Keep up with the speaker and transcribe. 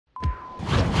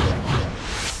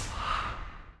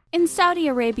In Saudi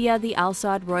Arabia, the Al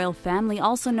Saud royal family,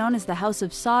 also known as the House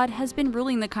of Saud, has been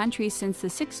ruling the country since the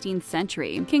 16th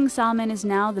century. King Salman is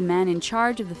now the man in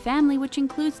charge of the family, which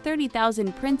includes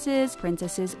 30,000 princes,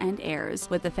 princesses, and heirs.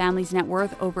 With the family's net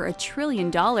worth over $1 trillion,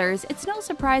 it's no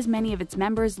surprise many of its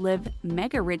members live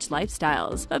mega-rich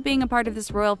lifestyles. But being a part of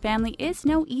this royal family is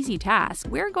no easy task.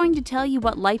 We're going to tell you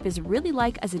what life is really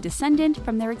like as a descendant,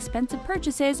 from their expensive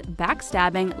purchases,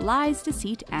 backstabbing, lies,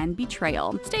 deceit, and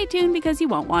betrayal. Stay tuned because you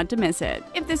won't want to miss it.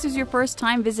 If this is your first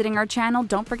time visiting our channel,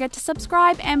 don't forget to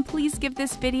subscribe and please give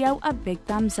this video a big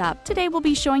thumbs up. Today we'll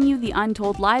be showing you the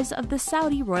untold lives of the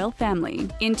Saudi royal family.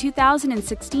 In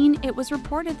 2016, it was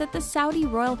reported that the Saudi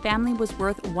royal family was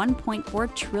worth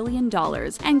 $1.4 trillion,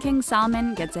 and King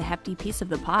Salman gets a hefty piece of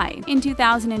the pie. In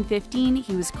 2015,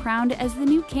 he was crowned as the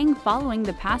new king following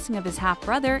the passing of his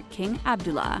half-brother, King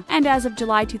Abdullah. And as of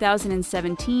July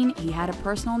 2017, he had a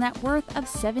personal net worth of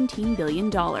 $17 billion.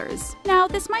 Now,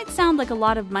 this might sound like a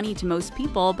lot of money to most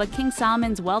people, but King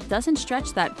Salman's wealth doesn't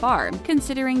stretch that far,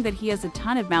 considering that he has a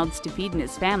ton of mouths to feed in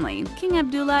his family. King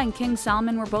Abdullah and King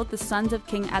Salman were both the sons of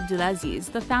King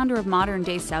Abdulaziz, the founder of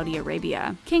modern-day Saudi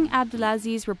Arabia. King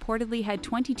Abdulaziz reportedly had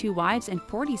 22 wives and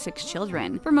 46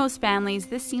 children. For most families,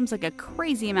 this seems like a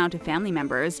crazy amount of family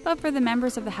members, but for the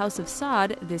members of the House of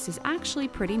Saud, this is actually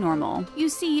pretty normal. You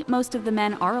see, most of the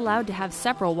men are allowed to have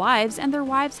several wives, and their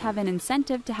wives have an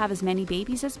incentive to have as many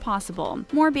babies as possible.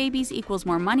 More babies equals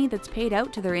more money that's paid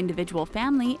out to their individual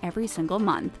family every single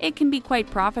month. It can be quite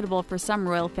profitable for some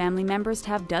royal family members to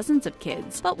have dozens of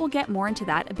kids, but we'll get more into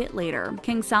that a bit later.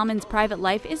 King Salman's private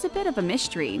life is a bit of a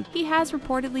mystery. He has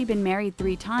reportedly been married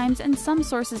 3 times, and some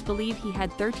sources believe he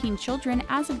had 13 children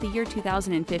as of the year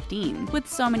 2015. With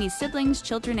so many siblings,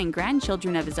 children, and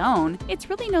grandchildren of his own,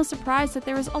 it's really no surprise that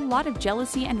there is a lot of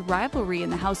jealousy and rivalry in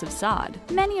the House of Saud.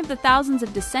 Many of the thousands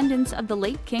of descendants of the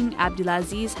late King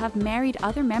Abdulaziz have married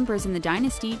other members in the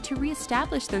dynasty to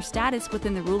re-establish their status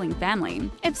within the ruling family.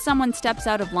 If someone steps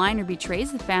out of line or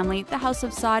betrays the family, the House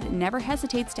of Saud never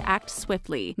hesitates to act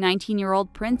swiftly.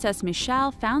 19-year-old Princess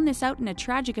Michelle found this out in a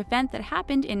tragic event that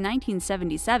happened in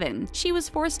 1977. She was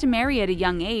forced to marry at a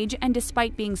young age, and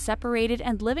despite being separated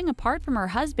and living apart from her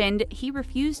husband, he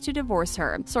refused to divorce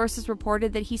her. Sources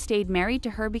reported that he stayed married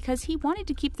to her because he wanted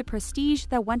to keep the prestige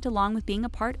that went along with being a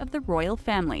part of the royal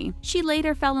family. She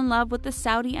later fell in love with the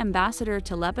Saudi ambassador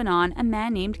to Lebanon, a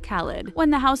man named Khalid.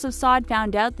 When the House of Saud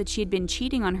found out that she had been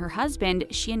cheating on her husband,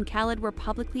 she and Khalid were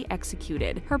publicly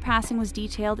executed. Her passing was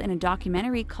detailed in a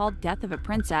documentary called Death of a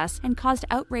Princess and caused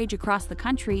outrage across the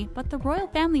country, but the royal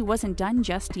family wasn't done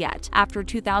just yet. After a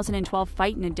 2012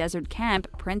 fight in a desert camp,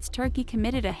 Prince Turki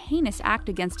committed a heinous act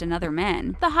against another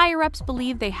man. The higher-ups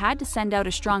believed they had to send out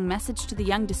a strong message to the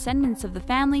young descendants of the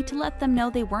family to let them know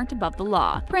they weren't above the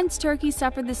law. Prince Turki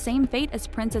suffered the same fate as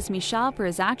Princess Michelle for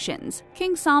his actions.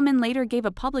 King Salman later gave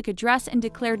a public address and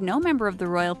declared no member of the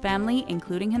royal family,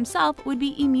 including himself, would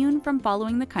be immune from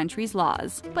following the country's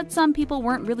laws. But some people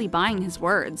weren't really buying his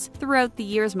words. Throughout the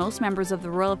years, most members of the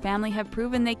royal family have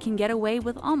proven they can get away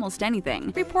with almost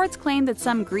anything. Reports claim that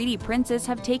some greedy princes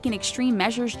have taken extreme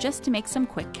measures just to make some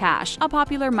quick cash. A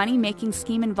popular money-making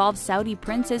scheme involves Saudi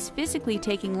princes physically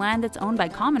taking land that's owned by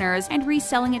commoners and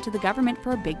reselling it to the government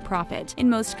for a big profit. In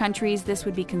most countries, this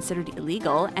would be considered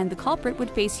illegal, and the culprit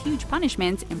would face huge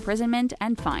punishments, imprisonment,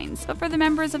 and fines. But for the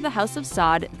members of the House of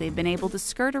Saud, they've been able to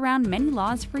skirt around many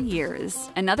laws for years.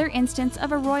 Another instance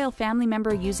of a royal family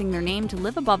member using their name to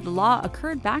live above the law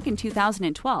occurred back in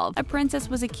 2012. A princess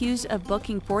was accused of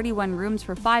booking 41 rooms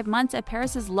for 5 months at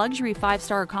Paris's luxury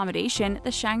 5-star accommodation,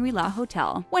 the Shangri-La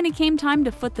Hotel. When it came time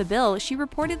to foot the bill, she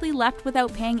reportedly left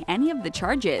without paying any of the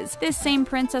charges. This same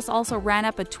princess also ran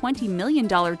up a $20 million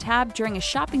tab during a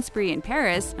shopping spree in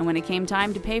Paris, and when it came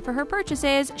time to pay for her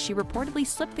purchases, she reportedly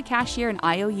slipped the cashier an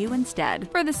IOU instead.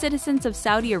 For the citizens of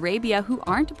Saudi Arabia who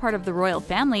aren't a part of the royal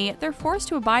family, they're forced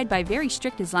to abide by very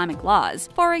strict Islamic laws.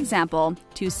 For example,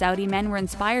 2 Saudi men were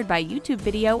inspired by a YouTube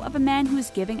video of a man who was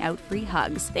giving out free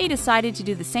hugs. They decided to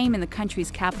do the same in the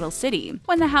country's capital city.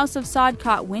 When the House of Saud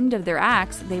caught wind of their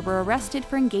acts, they were arrested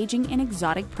for engaging in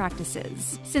exotic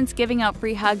practices. Since giving out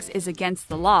free hugs is against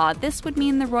the law, this would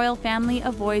mean the royal family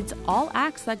avoids all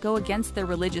acts that go against their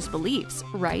religious beliefs,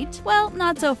 right? Well,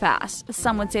 not so fast.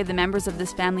 Some would say the members of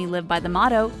this family live by the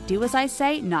motto, "Do as I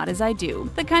say, not as I do."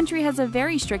 The country has a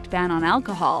very strict ban on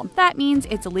alcohol. That means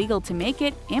it's illegal to make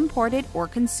it, import it, or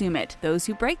consume it. Those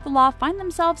who break the law find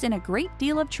themselves in a great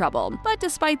deal of trouble. But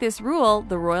despite this rule,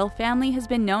 the royal family has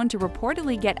been known to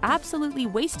reportedly get absolutely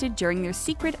wasted during their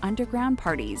secret underground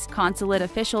parties. Consulate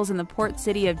officials in the port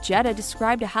city of Jeddah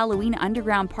described a Halloween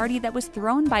underground party that was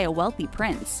thrown by a wealthy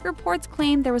prince. Reports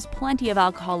claimed there was plenty of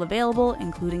alcohol available,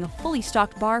 including a fully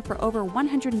stocked bar for for over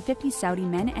 150 Saudi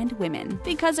men and women.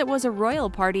 Because it was a royal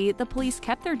party, the police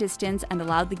kept their distance and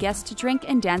allowed the guests to drink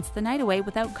and dance the night away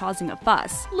without causing a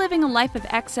fuss. Living a life of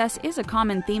excess is a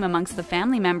common theme amongst the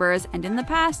family members, and in the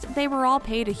past, they were all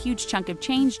paid a huge chunk of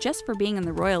change just for being in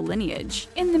the royal lineage.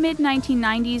 In the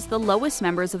mid-1990s, the lowest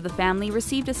members of the family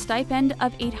received a stipend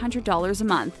of $800 a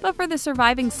month, but for the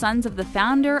surviving sons of the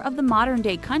founder of the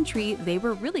modern-day country, they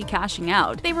were really cashing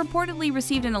out. They reportedly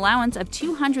received an allowance of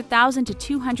 $200,000 to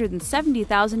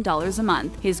 $270,000 a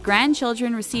month. His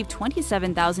grandchildren received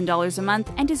 $27,000 a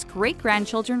month, and his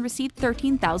great-grandchildren received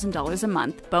 $13,000 a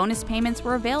month. Bonus payments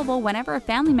were available whenever a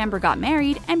family member got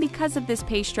married, and because of this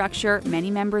pay structure,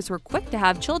 many members were quick to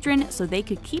have children so they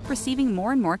could keep receiving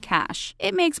more and more cash.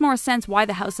 It makes more sense why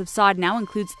the House of Saud now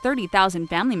includes 30,000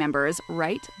 family members,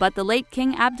 right? But the late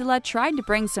King Abdullah tried to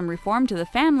bring some reform to the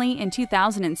family in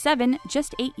 2007,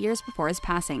 just 8 years before his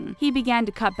passing. He began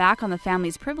to cut back on the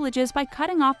family's privileges by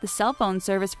cutting off the cell phone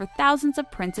service for thousands of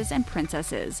princes and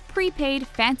princesses. Prepaid,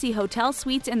 fancy hotel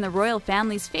suites in the royal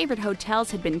family's favorite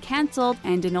hotels had been cancelled,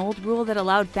 and an old rule that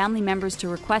allowed family members to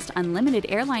request unlimited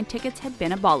airline tickets had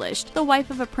been abolished. The wife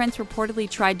of a prince reportedly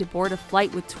tried to board a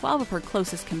flight with 12 of her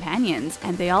closest companions,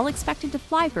 and they all expected to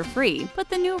fly for free. But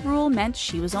the new rule meant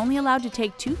she was only allowed to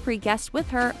take 2 free guests with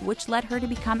her, which led her to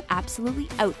become absolutely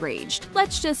outraged.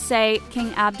 Let's just say,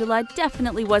 King Abdullah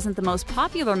definitely wasn't the most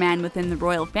popular man within the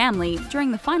royal family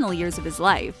during the final years of his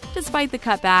life. Despite the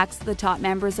cutbacks, the top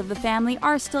members of the family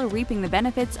are still reaping the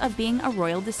benefits of being a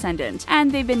royal descendant,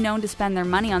 and they've been known to spend their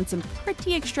money on some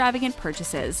pretty extravagant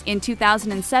purchases. In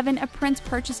 2007, a prince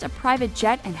purchased a private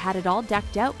jet and had it all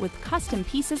decked out with custom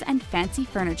pieces and fancy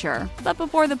furniture. But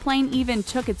before the plane even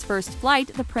took its first flight,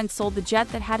 the prince sold the jet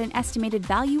that had an estimated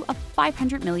value of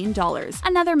 $500 million.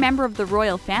 Another member of the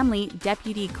royal family,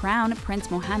 Deputy Crown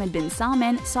Prince Mohammed bin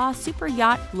Salman, saw a super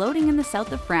yacht floating in the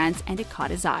south of France and it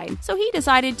caught his eye. So he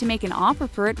decided to make an offer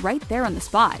for it right there on the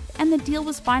spot, and the deal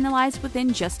was finalized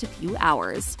within just a few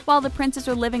hours. While the princes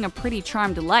are living a pretty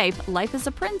charmed life, life as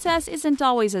a princess isn't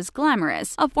always as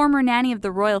glamorous. A former nanny of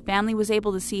the royal family was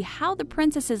able to see how the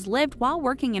princesses lived while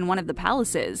working in one of the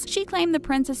palaces. She claimed the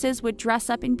princesses would dress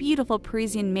up in beautiful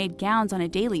Parisian-made gowns on a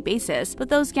daily basis, but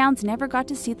those gowns never got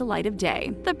to see the light of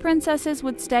day. The princesses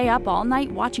would stay up all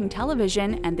night watching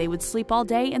television, and they would sleep all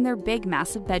day in their big,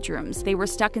 massive bedrooms. They were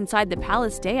stuck inside the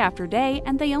palace day after day,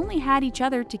 and they only had each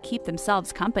other to keep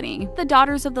themselves company. The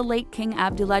daughters of the late King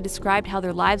Abdullah described how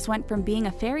their lives went from being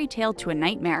a fairy tale to a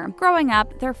nightmare. Growing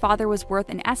up, their father was worth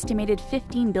an estimated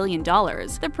 $15 billion.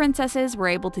 The princesses were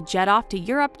able to jet off to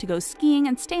Europe to go skiing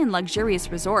and stay in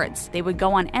luxurious resorts. They would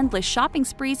go on endless shopping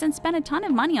sprees and spend a ton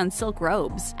of money on silk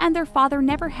robes. And their father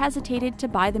never hesitated to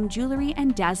buy them jewelry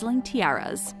and dazzling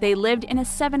tiaras. They lived in a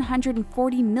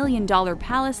 $740 million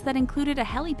palace that included a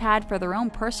helipad for their own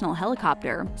personal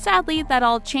helicopter. Sadly, that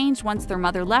all changed once their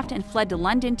mother left and fled to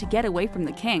London to get away from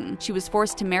the king. She was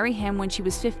forced to marry him when she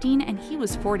was 15 and he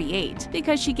was 48.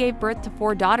 Because she gave birth to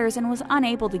 4 daughters and was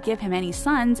unable to give him any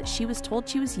sons, she was told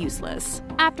she was useless.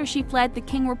 After she fled, the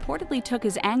king reportedly took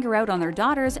his anger out on their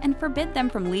daughters and forbid them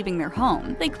from leaving their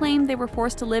home. They claimed they were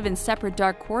forced to live in separate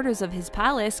dark quarters of his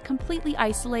palace, completely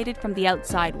isolated from the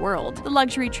outside world. The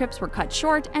luxury trips were cut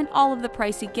short, and all of the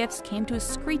pricey gifts came to a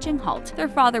screeching halt. Their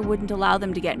father wouldn't allow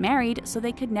them to get married, so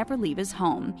they could never leave his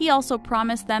home. He also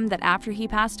promised them that after he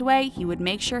passed away, he would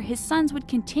make sure his sons would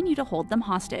continue to hold them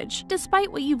hostage.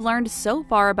 Despite what you've learned so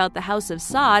far about the House of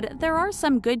Saud, there are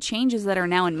some good changes that are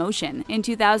now in motion. In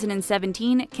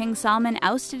 2017, King Salman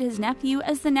ousted his nephew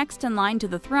as the next in line to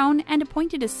the throne and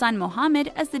appointed his son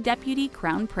Mohammed as the deputy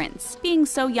crown prince. Being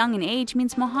so young in age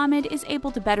means Mohammed is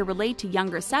able to better relate to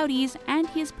younger Saudis, and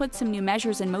he has put some new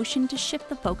measures in motion to shift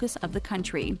the focus of the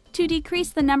country. To decrease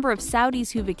the number of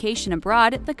Saudis who vacation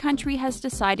abroad, the country has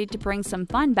decided to bring some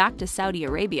fun back to Saudi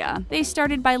Arabia. They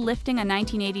started by lifting a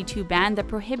 1982 ban that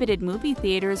prohibited movie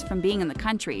theaters from being in the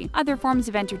country. Other forms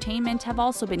of entertainment have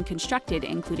also been constructed,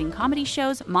 including comedy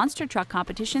shows, monster truck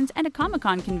competitions, and a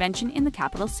Comic-Con convention in the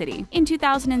capital city. In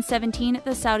 2017,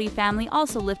 the Saudi family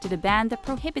also lifted a ban that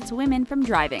prohibits women from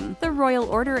driving. The royal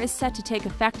order is set to take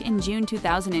effect in June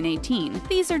 2018.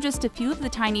 These are just a few of the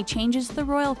tiny changes the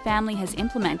royal family has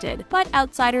implemented, but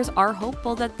outsiders are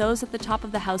hopeful that those at the top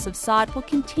of the House of Saud will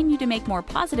continue to make more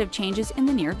positive changes in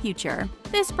the near future.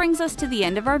 This brings us to the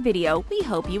end of our video. We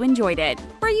hope you enjoyed it.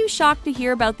 Were you shocked to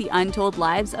hear about the untold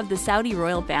lives of the Saudi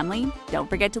royal family? Don't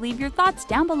forget to leave your thoughts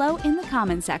down below in the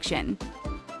comment section.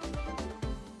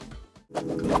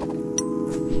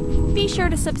 Be sure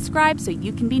to subscribe so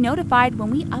you can be notified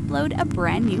when we upload a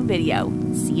brand new video.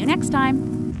 See you next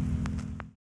time!